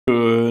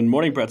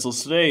morning,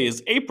 pretzels. Today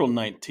is April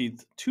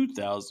 19th,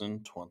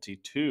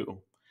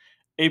 2022.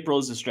 April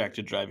is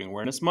Distracted Driving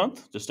Awareness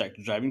Month.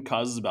 Distracted driving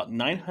causes about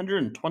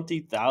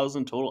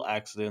 920,000 total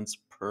accidents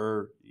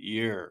per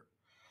year.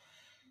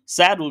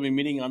 SAD will be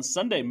meeting on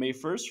Sunday, May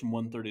 1st from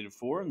 1:30 to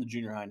 4 in the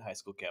junior high and high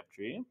school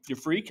cafeteria. If you're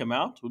free, come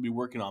out. We'll be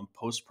working on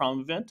post-prom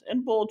event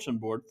and bulletin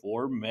board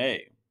for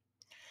May.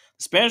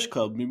 The Spanish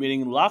Club will be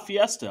meeting in La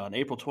Fiesta on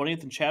April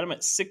 20th in Chatham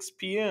at 6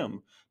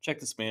 p.m. Check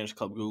the Spanish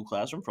Club Google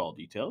Classroom for all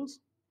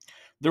details.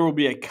 There will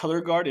be a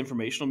Color Guard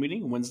informational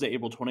meeting Wednesday,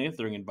 April 20th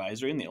during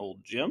advisory in the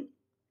old gym.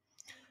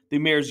 The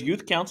Mayor's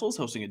Youth Council is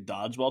hosting a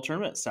dodgeball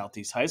tournament at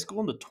Southeast High School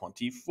on the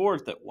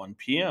 24th at 1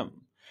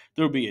 p.m.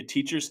 There will be a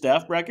teacher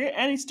staff bracket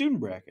and a student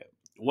bracket.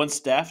 One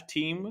staff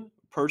team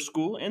per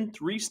school and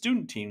 3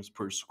 student teams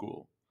per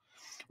school.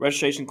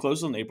 Registration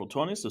closes on April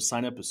 20th, so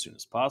sign up as soon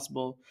as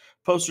possible.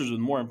 Posters with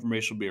more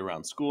information will be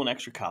around school, and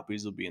extra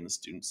copies will be in the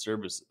student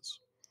services.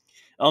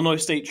 Illinois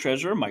State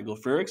Treasurer Michael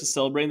Frericks is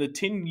celebrating the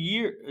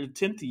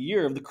 10th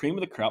year of the Cream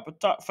of the Crop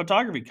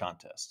photography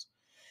contest.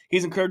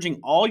 He's encouraging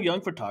all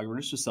young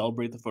photographers to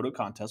celebrate the photo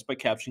contest by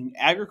capturing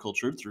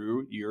agriculture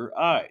through your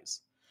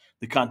eyes.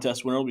 The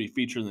contest winner will be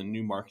featured in the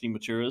new marketing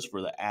materials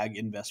for the Ag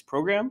Invest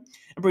program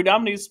and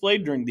predominantly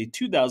displayed during the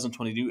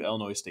 2022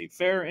 Illinois State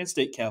Fair and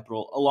State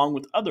Capitol, along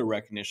with other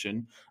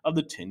recognition of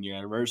the 10-year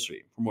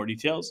anniversary. For more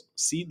details,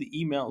 see the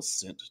email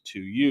sent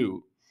to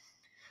you.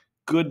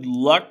 Good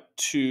luck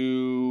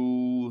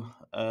to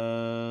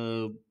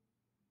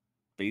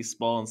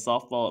baseball and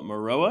softball at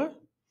Maroa.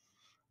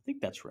 I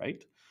think that's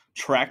right.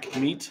 Track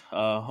meet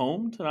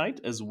home tonight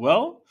as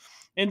well.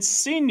 And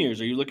seniors,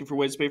 are you looking for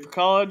ways to pay for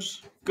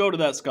college? Go to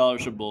that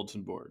scholarship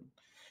bulletin board.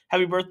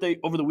 Happy birthday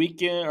over the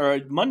weekend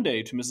or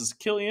Monday to Mrs.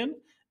 Killian,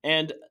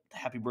 and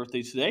happy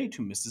birthday today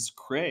to Mrs.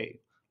 Cray.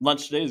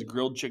 Lunch today is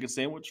grilled chicken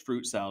sandwich,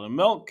 fruit salad, and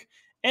milk.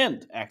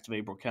 And active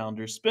April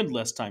calendar. Spend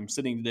less time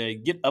sitting today.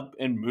 Get up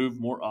and move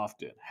more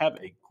often. Have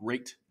a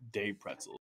great day, pretzels.